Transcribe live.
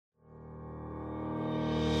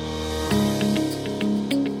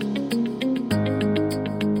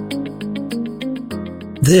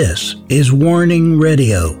This is Warning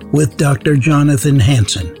Radio with Dr. Jonathan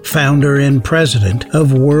Hansen, founder and president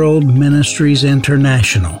of World Ministries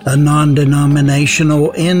International, a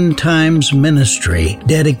non-denominational end times ministry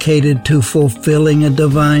dedicated to fulfilling a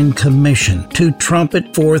divine commission to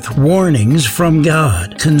trumpet forth warnings from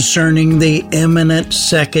God concerning the imminent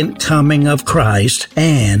second coming of Christ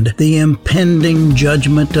and the impending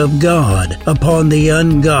judgment of God upon the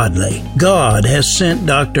ungodly. God has sent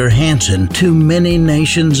Dr. Hansen to many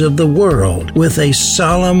nations of the world with a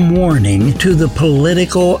solemn warning to the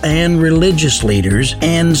political and religious leaders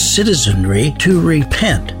and citizenry to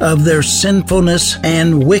repent of their sinfulness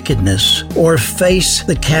and wickedness or face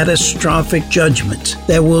the catastrophic judgments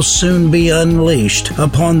that will soon be unleashed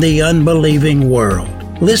upon the unbelieving world.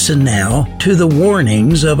 Listen now to the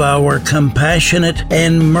warnings of our compassionate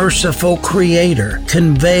and merciful Creator,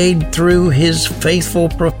 conveyed through His faithful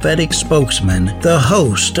prophetic spokesman, the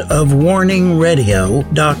host of Warning Radio,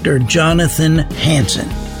 Dr. Jonathan Hansen.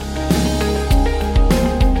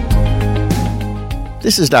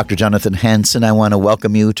 This is Dr. Jonathan Hansen. I want to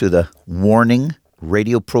welcome you to the Warning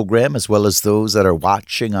Radio program, as well as those that are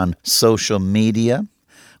watching on social media,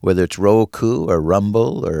 whether it's Roku or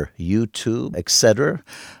Rumble or YouTube, etc.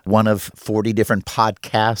 One of 40 different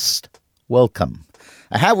podcasts. Welcome.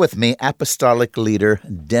 I have with me Apostolic Leader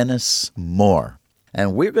Dennis Moore.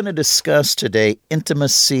 And we're going to discuss today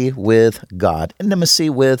intimacy with God, intimacy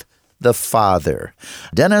with the Father.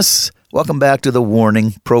 Dennis, welcome back to the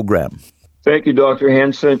Warning program. Thank you, Dr.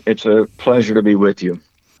 Hansen. It's a pleasure to be with you.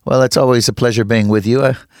 Well, it's always a pleasure being with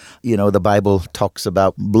you. The Bible talks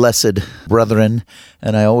about blessed brethren,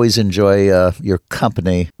 and I always enjoy your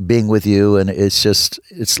company, being with you, and it's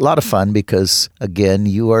a lot of fun because, again,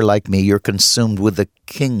 you are like me. You're consumed with the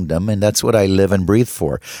kingdom, and that's what I live and breathe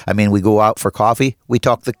for. I mean, we go out for coffee, we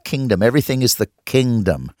talk the kingdom. Everything is the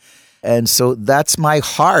kingdom. And so that's my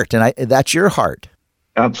heart, and that's your heart.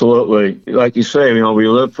 Absolutely. Like you say, we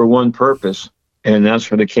live for one purpose. And that's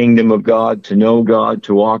for the kingdom of God, to know God,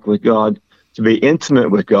 to walk with God, to be intimate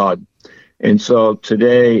with God. And so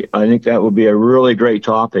today, I think that will be a really great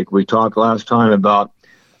topic. We talked last time about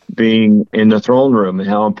being in the throne room and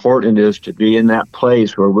how important it is to be in that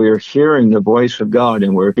place where we are hearing the voice of God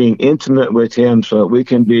and we're being intimate with Him so that we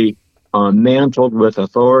can be mantled with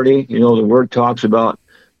authority. The Word talks about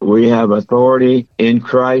we have authority in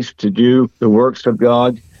Christ to do the works of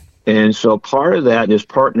God. And so part of that is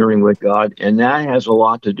partnering with God, and that has a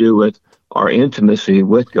lot to do with our intimacy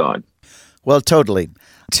with God. Well, totally.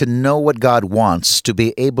 To know what God wants, to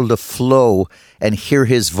be able to flow and hear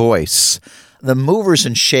His voice. The movers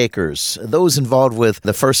and shakers, those involved with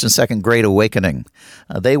the first and second Great Awakening,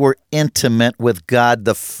 they were intimate with God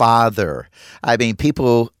the Father. I mean,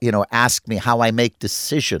 people, ask me how I make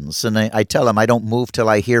decisions, and I tell them I don't move till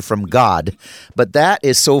I hear from God. But that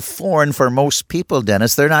is so foreign for most people,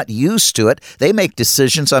 Dennis. They're not used to it. They make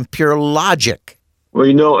decisions on pure logic.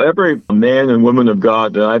 Well, every man and woman of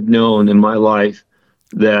God that I've known in my life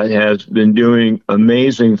that has been doing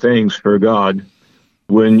amazing things for God,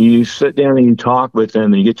 when you sit down and you talk with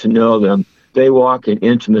them and you get to know them, they walk in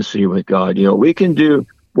intimacy with God. We can do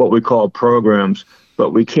what we call programs, but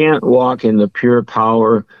we can't walk in the pure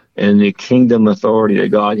power and the kingdom authority that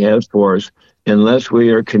God has for us unless we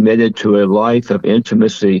are committed to a life of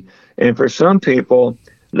intimacy. And for some people,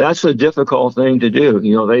 that's a difficult thing to do.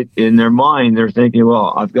 They, in their mind, they're thinking,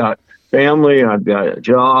 well, I've got family, I've got a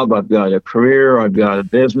job, I've got a career, I've got a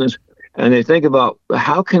business. And they think about,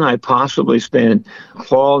 how can I possibly spend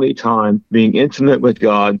quality time being intimate with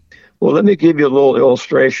God? Well, let me give you a little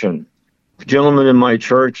illustration. A gentleman in my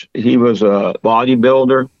church, he was a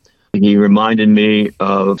bodybuilder. He reminded me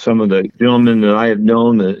of some of the gentlemen that I have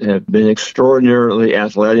known that have been extraordinarily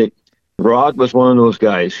athletic. Rod was one of those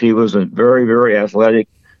guys. He was a very, very athletic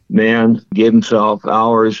man, gave himself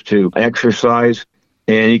hours to exercise.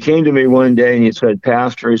 And he came to me one day and he said,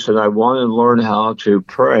 Pastor, he said, I want to learn how to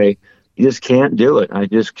pray. You just can't do it. I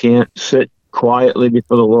just can't sit quietly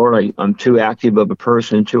before the Lord. I'm too active of a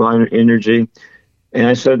person, too high energy. And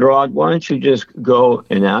I said, Rod, why don't you just go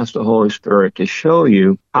and ask the Holy Spirit to show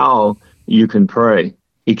you how you can pray?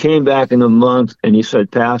 He came back in a month and he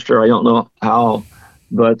said, Pastor, I don't know how,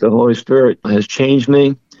 but the Holy Spirit has changed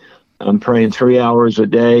me. I'm praying 3 hours a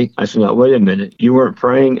day. I said, now, wait a minute. You weren't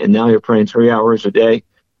praying and now you're praying 3 hours a day?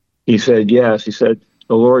 He said, yes. He said,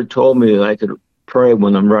 the Lord told me that I could pray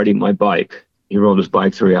when I'm riding my bike. He rode his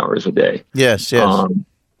bike 3 hours a day. Yes.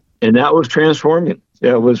 And that was transforming.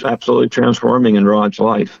 It was absolutely transforming in Rod's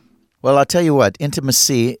life. Well, I'll tell you what,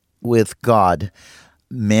 intimacy with God,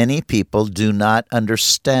 many people do not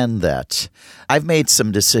understand that. I've made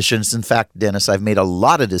some decisions. In fact, Dennis, I've made a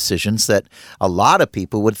lot of decisions that a lot of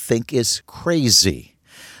people would think is crazy.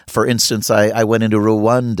 For instance, I went into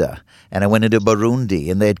Rwanda and I went into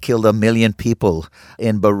Burundi, and they had killed 1 million people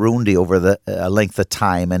in Burundi over the length of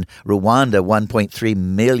time, and Rwanda 1.3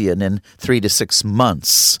 million in 3 to 6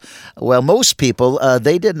 months. Well, most people,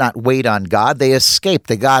 they did not wait on God. They escaped.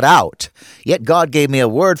 They got out. Yet God gave me a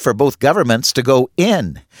word for both governments to go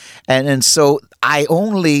in. And so I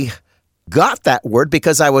only got that word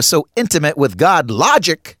because I was so intimate with God.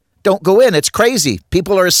 Logic. Don't go in. It's crazy.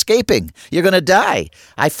 People are escaping. You're going to die.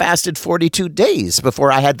 I fasted 42 days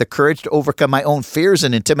before I had the courage to overcome my own fears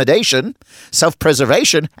and intimidation,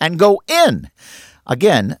 self-preservation, and go in.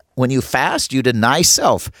 Again, when you fast, you deny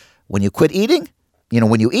self. When you quit eating,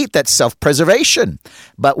 when you eat, that's self-preservation.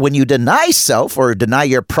 But when you deny self or deny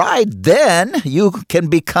your pride, then you can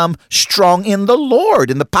become strong in the Lord,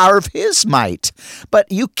 in the power of His might. But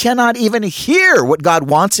you cannot even hear what God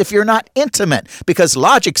wants if you're not intimate, because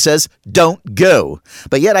logic says, don't go.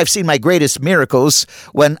 But yet I've seen my greatest miracles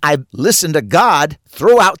when I listened to God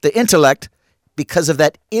throw out the intellect. Because of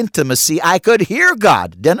that intimacy, I could hear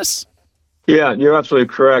God. Dennis? Yeah, you're absolutely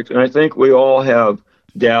correct. And I think we all have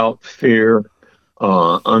doubt, fear,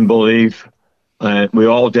 unbelief. We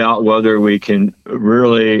all doubt whether we can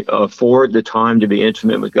really afford the time to be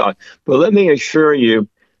intimate with God. But let me assure you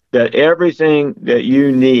that everything that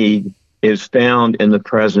you need is found in the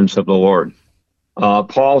presence of the Lord.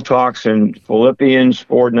 Paul talks in Philippians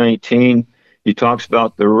 4:19. He talks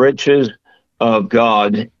about the riches of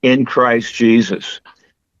God in Christ Jesus.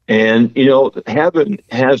 And, heaven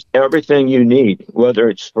has everything you need, whether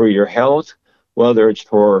it's for your health, whether it's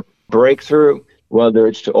for breakthrough, whether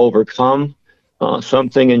it's to overcome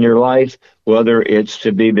something in your life, whether it's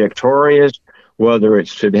to be victorious, whether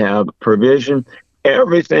it's to have provision.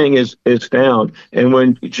 Everything is found. And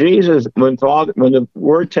when the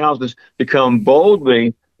Word tells us to come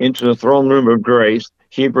boldly into the throne room of grace,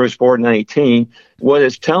 Hebrews 4:19, what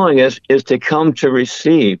it's telling us is to come to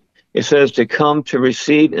receive. It says to come to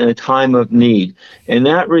receive in a time of need. And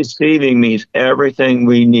that receiving means everything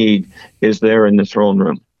we need is there in the throne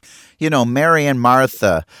room. Mary and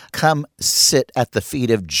Martha come sit at the feet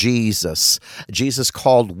of Jesus. Jesus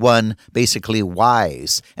called one basically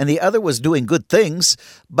wise, and the other was doing good things,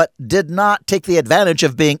 but did not take the advantage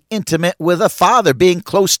of being intimate with the Father, being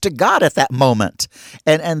close to God at that moment.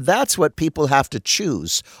 And that's what people have to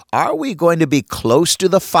choose. Are we going to be close to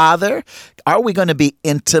the Father? Are we going to be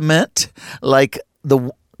intimate like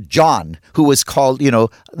John, who was called,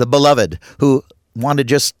 the beloved, who wanted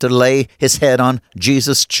just to lay his head on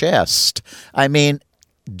Jesus' chest? I mean,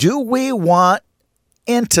 do we want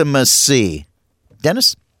intimacy?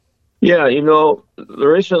 Dennis? Yeah,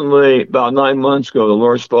 recently, about 9 months ago, the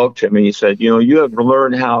Lord spoke to me. He said, you have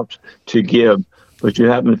learned how to give, but you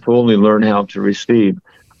haven't fully learned how to receive.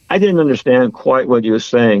 I didn't understand quite what he was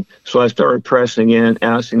saying, so I started pressing in,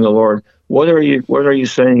 asking the Lord, what are you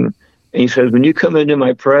saying? And he says, when you come into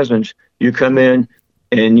my presence, you come in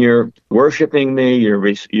and you're worshiping me,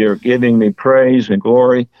 you're giving me praise and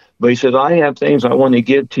glory. But he says, I have things I want to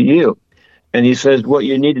give to you. And he says, what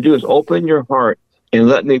you need to do is open your heart and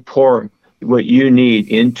let me pour what you need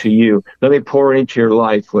into you. Let me pour into your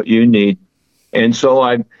life what you need. And so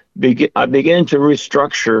I began to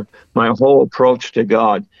restructure my whole approach to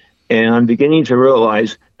God. And I'm beginning to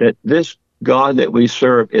realize that this God that we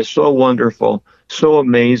serve is so wonderful, so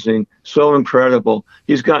amazing, so incredible.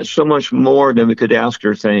 He's got so much more than we could ask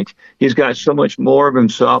or think. He's got so much more of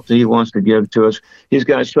himself that he wants to give to us. He's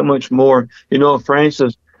got so much more.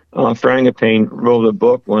 Francis Frangipane wrote a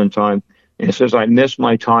book one time, and it says, I miss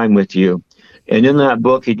my time with you. And in that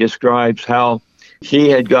book, he describes how he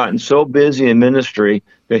had gotten so busy in ministry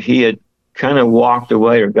that he had kind of walked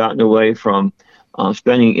away or gotten away from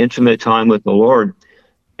spending intimate time with the Lord.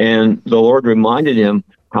 And the Lord reminded him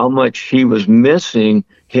how much he was missing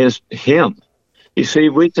him. You see,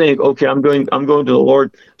 we think, okay, I'm going to the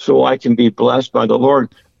Lord so I can be blessed by the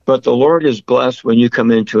Lord. But the Lord is blessed when you come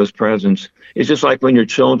into his presence. It's just like when your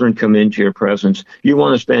children come into your presence. You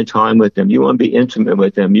want to spend time with them. You want to be intimate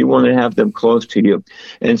with them. You want to have them close to you.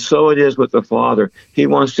 And so it is with the Father. He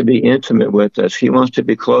wants to be intimate with us. He wants to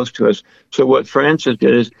be close to us. So what Francis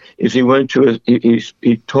did is he went to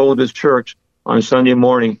he told his church on Sunday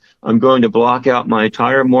morning, I'm going to block out my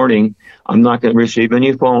entire morning. I'm not going to receive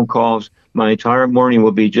any phone calls. My entire morning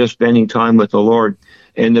will be just spending time with the Lord.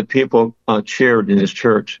 And the people cheered in his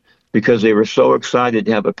church because they were so excited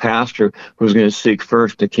to have a pastor who was going to seek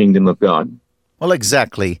first the kingdom of God. Well,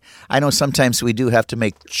 exactly. I know sometimes we do have to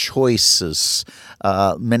make choices.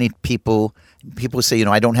 Many people People say,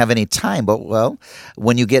 I don't have any time. But, well,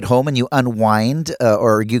 when you get home and you unwind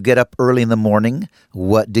or you get up early in the morning,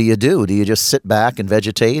 what do? Do you just sit back and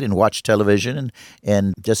vegetate and watch television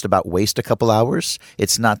and just about waste a couple hours?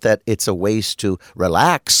 It's not that it's a waste to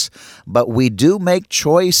relax, but we do make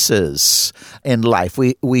choices in life.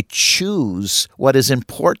 We choose what is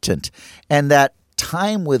important, and that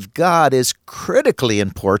time with God is critically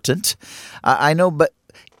important. I know, but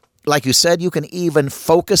like you said, you can even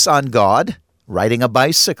focus on God. Riding a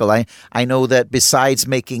bicycle. I know that besides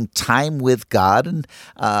making time with God,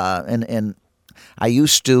 and I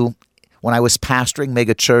used to, when I was pastoring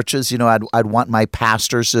mega churches, I'd want my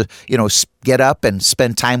pastors to, get up and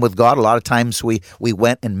spend time with God. A lot of times we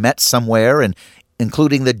went and met somewhere, and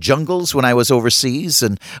including the jungles when I was overseas,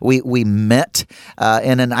 and we met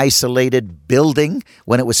in an isolated building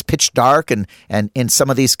when it was pitch dark, and in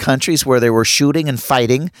some of these countries where they were shooting and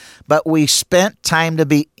fighting, but we spent time to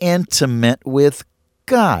be intimate with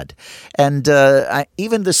God. And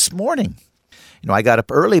even this morning, I got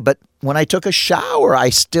up early, but when I took a shower,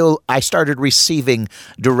 I started receiving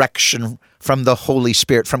direction from the Holy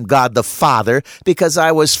Spirit, from God the Father, because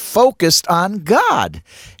I was focused on God.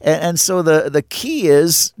 And so the key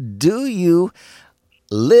is, do you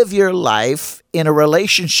live your life in a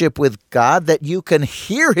relationship with God that you can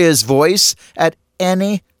hear His voice at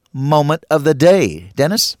any moment of the day?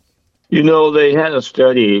 Dennis? They had a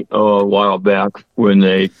study a while back when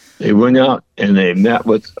they went out and they met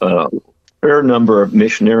with a fair number of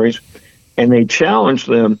missionaries, and they challenged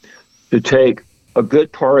them to take a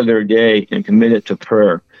good part of their day and commit it to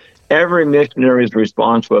prayer. Every missionary's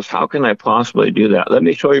response was, how can I possibly do that? Let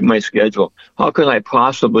me show you my schedule. How can I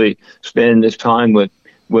possibly spend this time with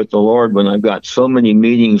the Lord when I've got so many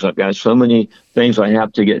meetings, I've got so many things I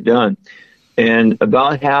have to get done? And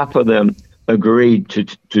about half of them agreed to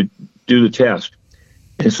do the test.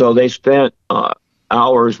 And so they spent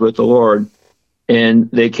hours with the Lord, and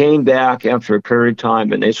they came back after a period of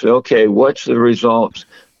time and they said, okay, what's the results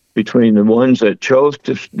between the ones that chose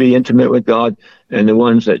to be intimate with God and the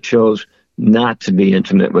ones that chose not to be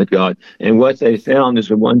intimate with God? And what they found is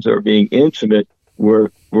the ones that were being intimate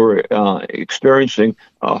were experiencing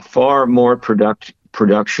far more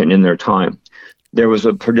production in their time. There was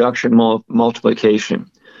a production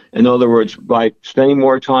multiplication. In other words, by spending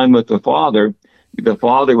more time with the Father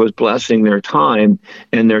was blessing their time,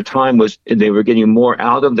 and their time they were getting more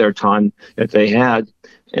out of their time that they had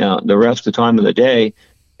the rest of the time of the day.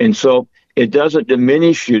 And so it doesn't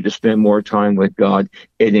diminish you to spend more time with God.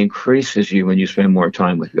 It increases you when you spend more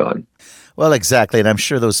time with God. Well, exactly. And I'm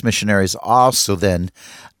sure those missionaries also then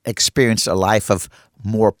experienced a life of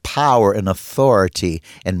more power and authority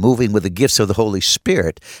and moving with the gifts of the Holy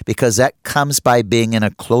Spirit, because that comes by being in a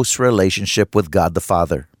close relationship with God the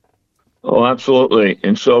Father. Oh, absolutely.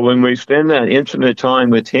 And so when we spend that intimate time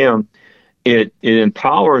with Him, it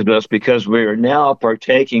empowers us, because we are now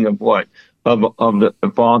partaking of what? Of the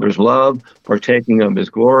Father's love, partaking of His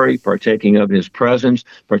glory, partaking of His presence,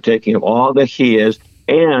 partaking of all that He is.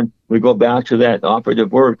 And we go back to that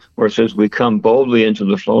operative word where it says we come boldly into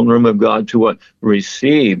the throne room of God to what?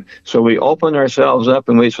 Receive. So we open ourselves up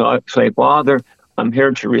and we say, Father, I'm here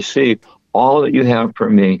to receive all that you have for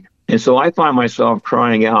me. And so I find myself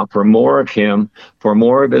crying out for more of Him, for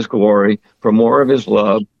more of His glory, for more of His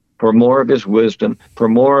love, for more of His wisdom, for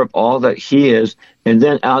more of all that He is. And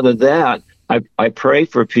then out of that, I pray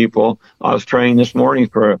for people. I was praying this morning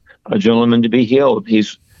for a gentleman to be healed.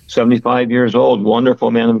 He's 75 years old,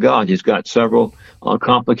 wonderful man of God. He's got several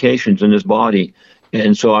complications in his body.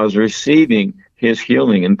 And so I was receiving his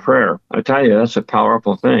healing in prayer. I tell you, that's a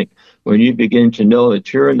powerful thing. When you begin to know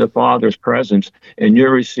that you're in the Father's presence and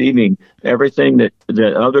you're receiving everything that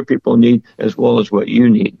other people need as well as what you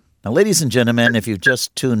need. Now, ladies and gentlemen, if you've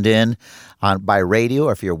just tuned in by radio,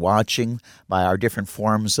 or if you're watching by our different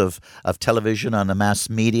forms of television on the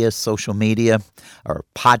mass media, social media, or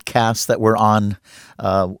podcasts that we're on,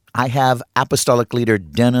 I have Apostolic Leader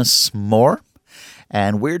Dennis Moore,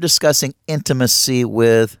 and we're discussing intimacy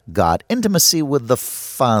with God, intimacy with the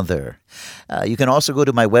Father. You can also go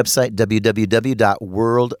to my website,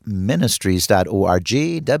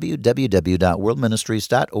 www.worldministries.org,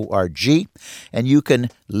 www.worldministries.org, and you can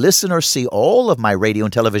listen or see all of my radio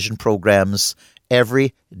and television programs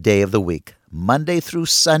every day of the week, Monday through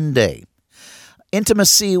Sunday.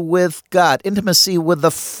 Intimacy with God, intimacy with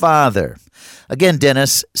the Father. Again,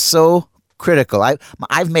 Dennis, so critical.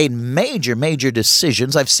 I've made major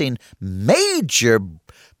decisions. I've seen major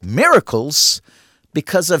miracles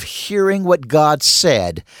because of hearing what God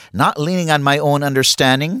said, not leaning on my own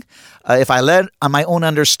understanding. If I led on my own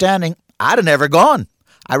understanding, I'd have never gone.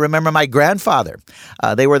 I remember my grandfather.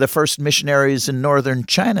 They were the first missionaries in northern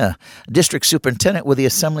China, district superintendent with the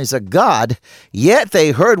Assemblies of God. Yet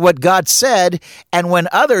they heard what God said, and when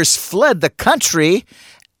others fled the country,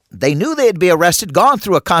 they knew they'd be arrested, gone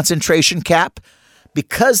through a concentration camp.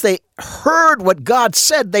 Because they heard what God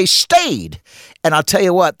said, they stayed. And I'll tell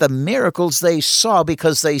you what, the miracles they saw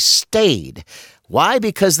because they stayed. Why?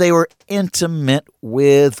 Because they were intimate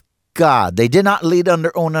with God. They did not lead on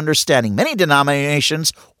their own understanding. Many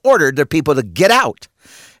denominations ordered their people to get out,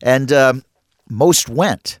 and most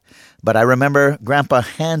went. But I remember Grandpa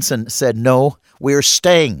Hansen said, no, we're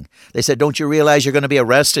staying. They said, don't you realize you're going to be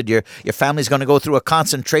arrested? Your family's going to go through a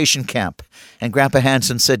concentration camp. And Grandpa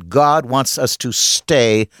Hansen said, God wants us to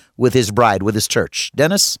stay with his bride, with his church.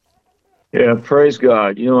 Dennis? Yeah, praise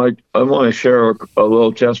God. I want to share a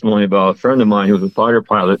little testimony about a friend of mine who was a fighter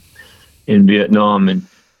pilot in Vietnam, and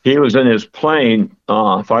he was in his plane,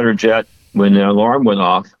 fighter jet, when the alarm went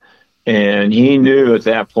off, and he knew at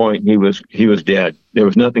that point he was dead. There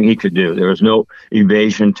was nothing he could do. There was no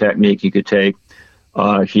evasion technique he could take.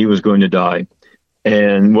 He was going to die.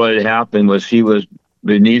 And what had happened was he was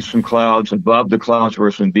beneath some clouds. Above the clouds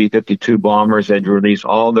were some B-52 bombers that had released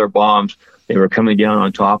all their bombs. They were coming down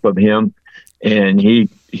on top of him. And he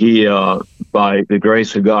by the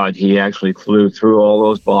grace of God, he actually flew through all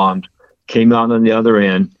those bombs, came out on the other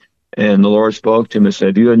end, and the Lord spoke to him and said,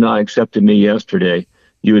 if you had not accepted me yesterday,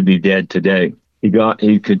 you would be dead today.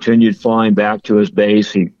 He continued flying back to his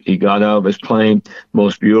base. He got out of his plane,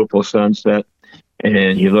 most beautiful sunset,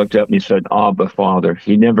 and he looked up and he said, Abba, Father.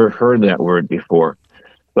 He never heard that word before.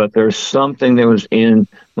 But there's something that was in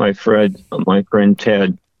my friend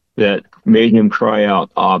Ted that made him cry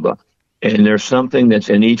out, Abba. And there's something that's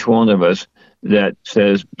in each one of us that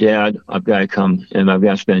says, Dad, I've got to come and I've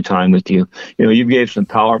got to spend time with you. You gave some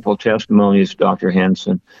powerful testimonies, Dr.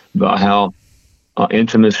 Hansen, about how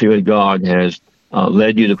intimacy with God has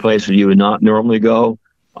led you to places you would not normally go,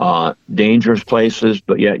 dangerous places,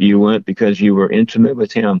 but yet you went because you were intimate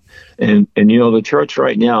with him. And the church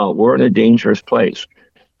right now, we're in a dangerous place.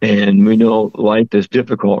 And we know life is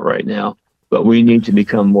difficult right now, but we need to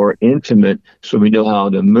become more intimate so we know how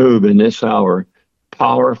to move in this hour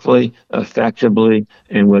powerfully, effectively,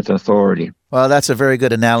 and with authority. Well, that's a very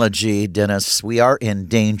good analogy, Dennis. We are in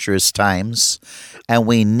dangerous times, and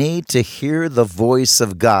we need to hear the voice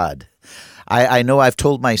of God. I know I've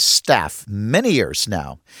told my staff many years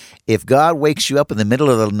now, if God wakes you up in the middle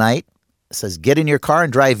of the night, says, get in your car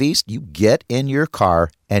and drive east, you get in your car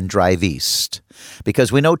and drive east.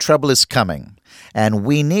 Because we know trouble is coming, and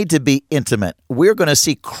we need to be intimate. We're going to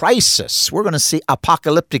see crisis. We're going to see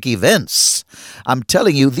apocalyptic events. I'm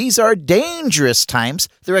telling you, these are dangerous times.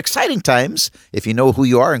 They're exciting times if you know who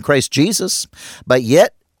you are in Christ Jesus. But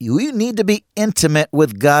yet, you need to be intimate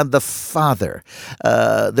with God the Father.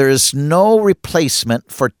 There is no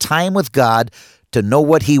replacement for time with God to know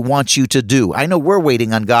what he wants you to do. I know we're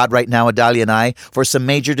waiting on God right now, Adalia and I, for some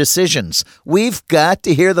major decisions. We've got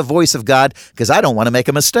to hear the voice of God because I don't want to make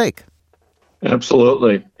a mistake.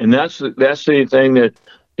 Absolutely. And that's the thing that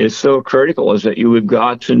is so critical, is that you have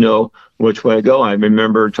got to know which way to go. I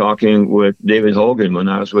remember talking with David Hogan when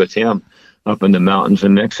I was with him up in the mountains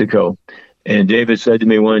in Mexico. And David said to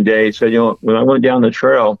me one day, he said, when I went down the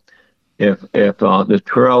trail, if the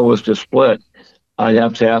trail was to split, I'd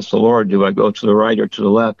have to ask the Lord, do I go to the right or to the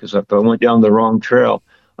left? Because if I went down the wrong trail,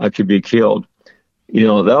 I could be killed.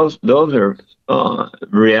 Those are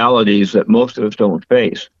realities that most of us don't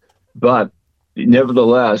face. But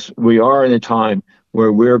nevertheless, we are in a time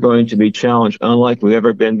where we're going to be challenged unlike we've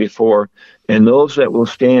ever been before. And those that will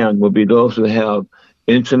stand will be those who have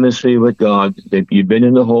intimacy with God, that you've been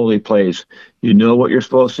in the holy place. You know what you're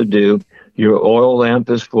supposed to do. Your oil lamp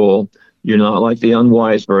is full. You're not like the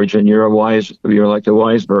unwise virgin. You're like the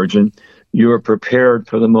wise virgin. You are prepared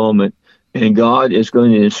for the moment. And God is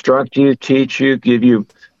going to instruct you, teach you, give you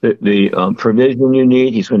the provision you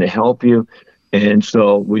need. He's going to help you. And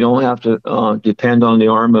so we don't have to depend on the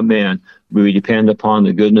arm of man. We depend upon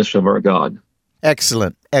the goodness of our God.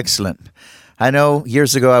 Excellent, excellent. I know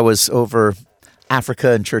years ago I was over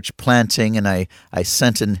Africa and church planting, and I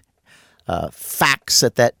sent in fax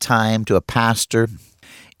at that time to a pastor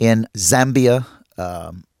in Zambia.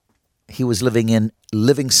 He was living in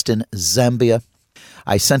Livingstone, Zambia.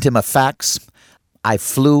 I sent him a fax. I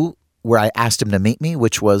flew where I asked him to meet me,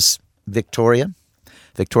 which was Victoria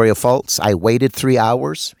Falls. I waited 3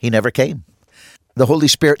 hours. He never came. The Holy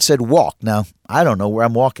Spirit said, walk. Now, I don't know where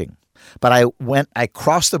I'm walking, but I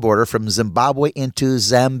crossed the border from Zimbabwe into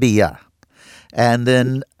Zambia. And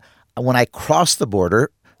then when I crossed the border,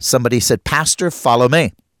 somebody said, Pastor, follow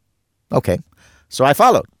me. Okay. So I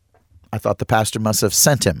followed. I thought the pastor must have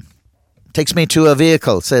sent him. Takes me to a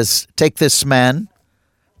vehicle, says, take this man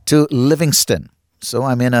to Livingston. So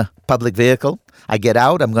I'm in a public vehicle. I get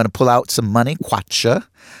out. I'm going to pull out some money, kwacha,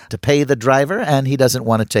 to pay the driver, and he doesn't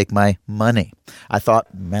want to take my money. I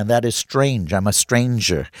thought, man, that is strange. I'm a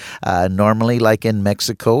stranger. Normally, like in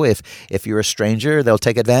Mexico, if you're a stranger, they'll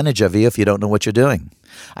take advantage of you if you don't know what you're doing.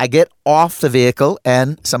 I get off the vehicle,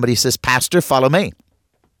 and somebody says, Pastor, follow me.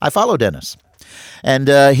 I follow Dennis.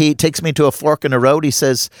 And he takes me to a fork in the road. He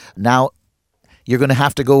says, now you're going to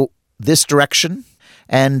have to go this direction,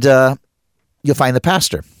 and you'll find the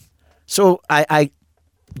pastor. So I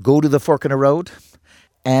go to the fork in the road,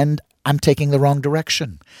 and I'm taking the wrong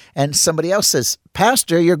direction. And somebody else says,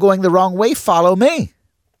 Pastor, you're going the wrong way. Follow me.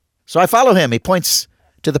 So I follow him. He points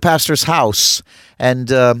to the pastor's house.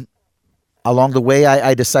 And along the way,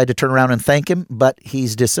 I decide to turn around and thank him, but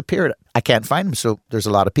he's disappeared. I can't find him. So there's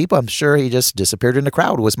a lot of people. I'm sure he just disappeared in the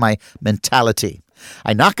crowd was my mentality.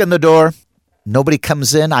 I knock on the door. Nobody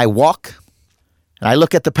comes in. I walk. And I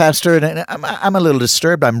look at the pastor, and I'm a little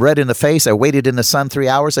disturbed. I'm red in the face. I waited in the sun 3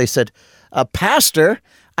 hours. I said, Pastor,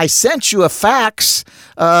 I sent you a fax.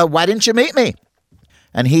 Why didn't you meet me?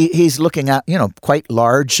 And he's looking at, quite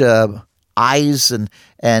large eyes. And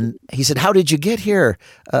he said, how did you get here,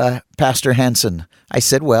 Pastor Hansen? I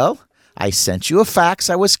said, well, I sent you a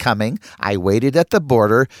fax. I was coming. I waited at the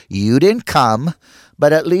border. You didn't come.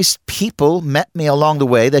 But at least people met me along the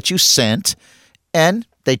way that you sent. And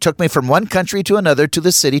they took me from one country to another to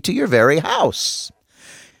the city to your very house.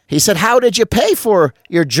 He said, how did you pay for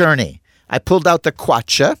your journey? I pulled out the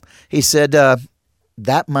kwacha. He said,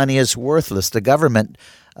 that money is worthless. The government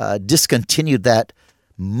discontinued that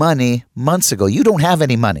money months ago. You don't have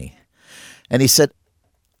any money. And he said,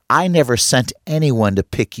 I never sent anyone to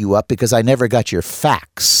pick you up because I never got your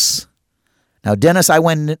fax. Now, Dennis, I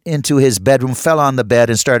went into his bedroom, fell on the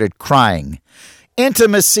bed, and started crying.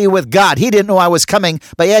 Intimacy with God. He didn't know I was coming,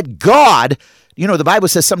 but yet God, the Bible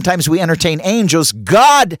says sometimes we entertain angels.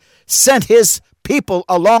 God sent his people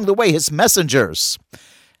along the way, his messengers,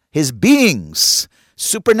 his beings,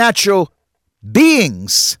 supernatural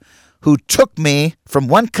beings who took me from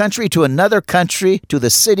one country to another country, to the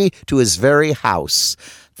city, to his very house.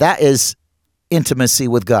 That is intimacy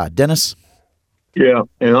with God. Dennis? Yeah,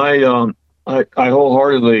 and I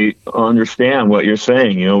wholeheartedly understand what you're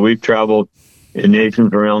saying. We've traveled in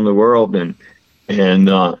nations around the world, and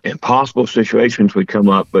impossible situations would come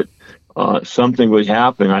up, but something would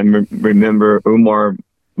happen. I remember Umar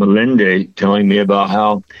Malinde telling me about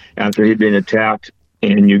how after he'd been attacked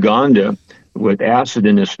in Uganda with acid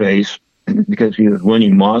in his face because he was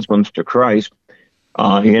winning Muslims to Christ,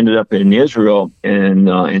 he ended up in Israel, and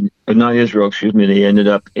not Israel, excuse me, they ended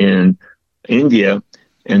up in India.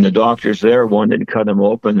 And the doctors there wanted to cut him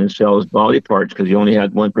open and sell his body parts because he only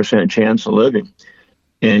had 1% chance of living.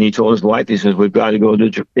 And he told his wife, he says, we've got to go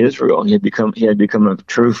to Israel. And he had become a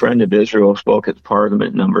true friend of Israel, spoke at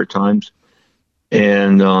Parliament a number of times,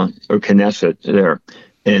 and or Knesset there.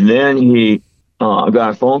 And then he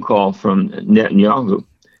got a phone call from Netanyahu.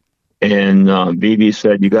 And Bibi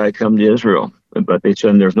said, you got to come to Israel. But they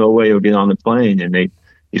said, there's no way he'll get on the plane. And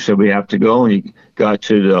he said, we have to go. And he got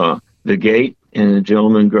to the gate. And the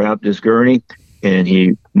gentleman grabbed his gurney, and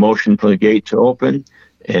he motioned for the gate to open.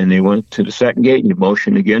 And they went to the second gate, and he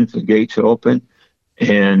motioned again for the gate to open.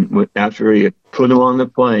 And after he had put him on the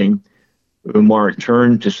plane, Umar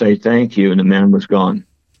turned to say thank you, and the man was gone.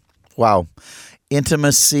 Wow.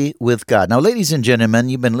 Intimacy with God. Now, ladies and gentlemen,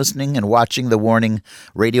 you've been listening and watching the Warning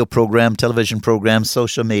radio program, television program,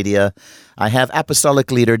 social media. I have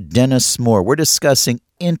Apostolic Leader Dennis Moore. We're discussing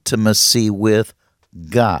intimacy with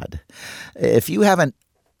God. If you haven't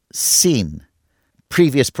seen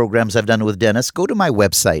previous programs I've done with Dennis, go to my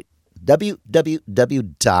website,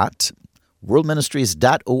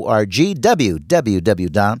 www.worldministries.org,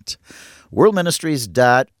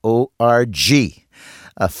 www.worldministries.org.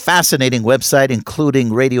 A fascinating website,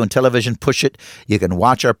 including radio and television. Push it. You can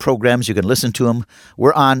watch our programs. You can listen to them.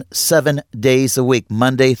 We're on 7 days a week,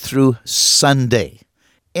 Monday through Sunday.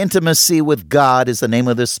 Intimacy with God is the name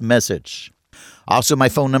of this message. Also, my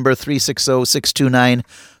phone number, 360-629-5248,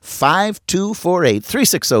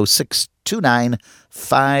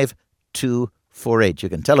 360-629-5248. You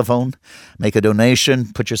can telephone, make a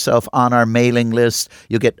donation, put yourself on our mailing list.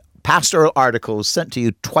 You get pastoral articles sent to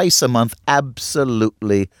you twice a month,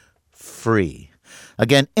 absolutely free.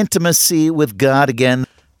 Again, intimacy with God. Again,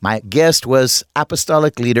 my guest was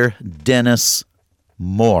Apostolic Leader Dennis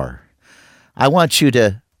Moore. I want you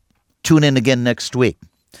to tune in again next week,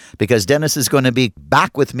 because Dennis is going to be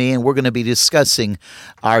back with me, and we're going to be discussing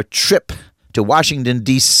our trip to Washington,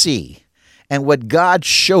 D.C., And what God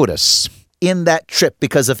showed us in that trip,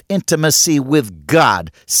 because of intimacy with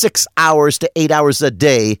God, 6 hours to 8 hours a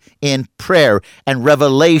day in prayer and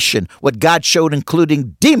revelation, what God showed,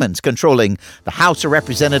 including demons controlling the House of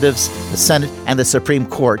Representatives, the Senate, and the Supreme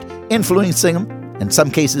Court, influencing them, in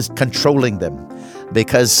some cases controlling them.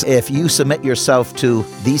 Because if you submit yourself to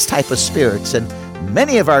these type of spirits, and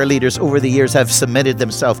many of our leaders over the years have submitted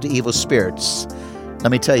themselves to evil spirits,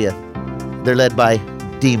 let me tell you, they're led by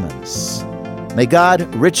demons. May God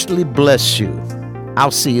richly bless you. I'll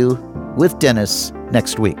see you with Dennis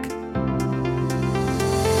next week.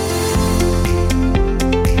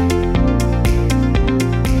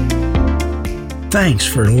 Thanks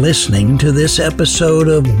for listening to this episode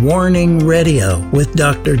of Warning Radio with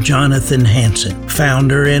Dr. Jonathan Hansen,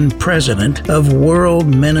 founder and president of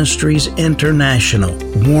World Ministries International.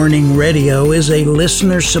 Warning Radio is a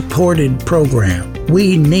listener-supported program.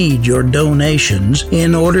 We need your donations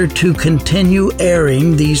in order to continue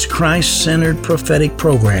airing these Christ-centered prophetic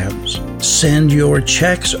programs. Send your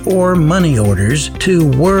checks or money orders to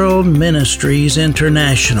World Ministries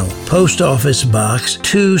International, Post Office Box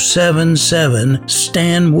 277,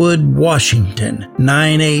 Stanwood, Washington,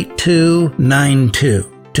 98292.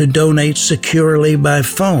 To donate securely by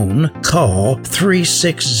phone, call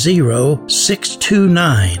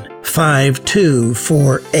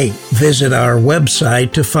 360-629-5248. Visit our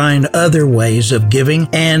website to find other ways of giving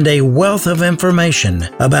and a wealth of information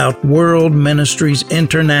about World Ministries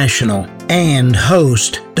International and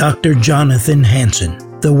host Dr. Jonathan Hansen.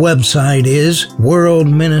 The website is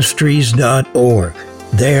worldministries.org.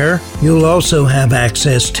 There, you'll also have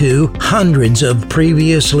access to hundreds of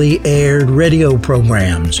previously aired radio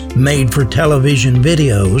programs, made-for-television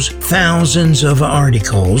videos, thousands of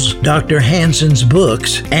articles, Dr. Hansen's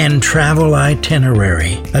books, and travel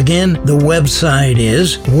itinerary. Again, the website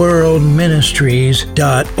is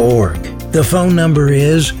worldministries.org. The phone number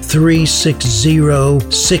is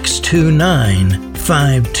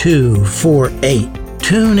 360-629-5248.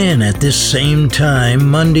 Tune in at this same time,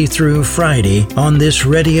 Monday through Friday, on this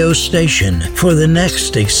radio station for the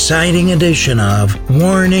next exciting edition of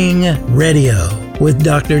Warning Radio with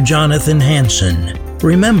Dr. Jonathan Hansen.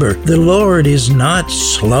 Remember, the Lord is not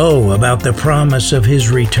slow about the promise of His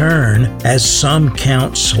return, as some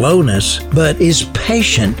count slowness, but is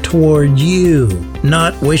patient toward you,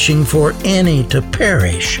 not wishing for any to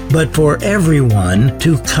perish, but for everyone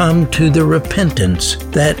to come to the repentance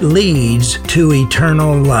that leads to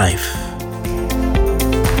eternal life.